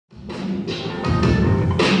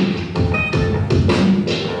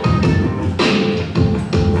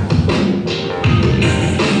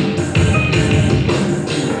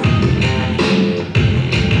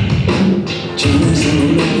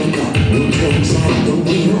inside the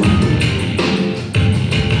wheel.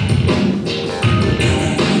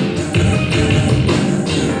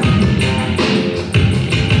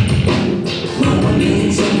 No one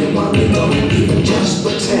needs anyone, they don't even just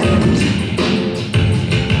pretend.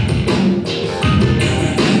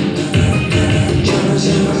 Johnny's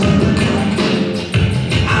in America.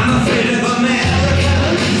 I'm afraid of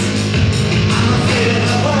Americans. I'm afraid of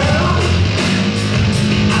the world.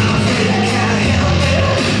 I'm afraid I can't help it.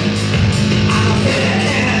 I'm afraid I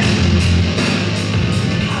can't.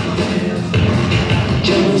 I'm afraid of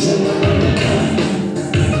Johnny's in America.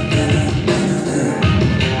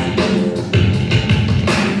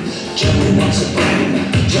 Johnny wants a brain.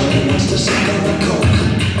 Johnny wants to suck on a coke.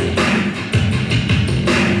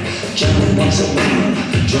 Johnny wants a woman.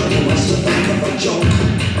 Johnny wants to think of a joke.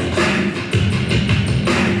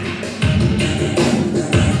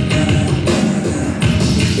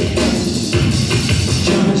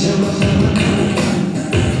 Johnny's in America.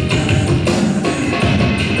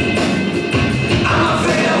 I'm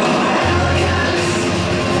afraid of Americans.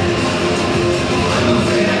 I'm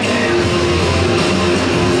afraid I can't.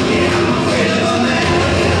 Yeah, I'm afraid of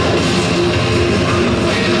Americans. I'm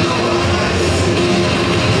afraid of the world.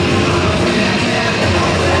 I'm afraid I can't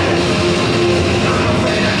help it. I'm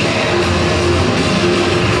afraid I can't. I'm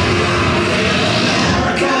afraid of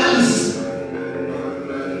Americans.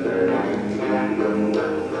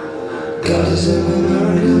 God is an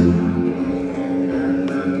American.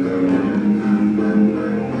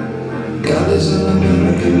 God is an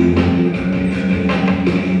American.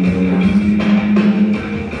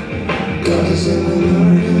 God is an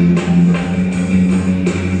American.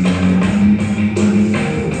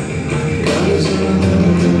 God is an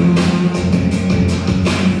American.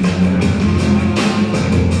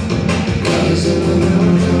 God is an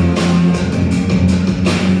American.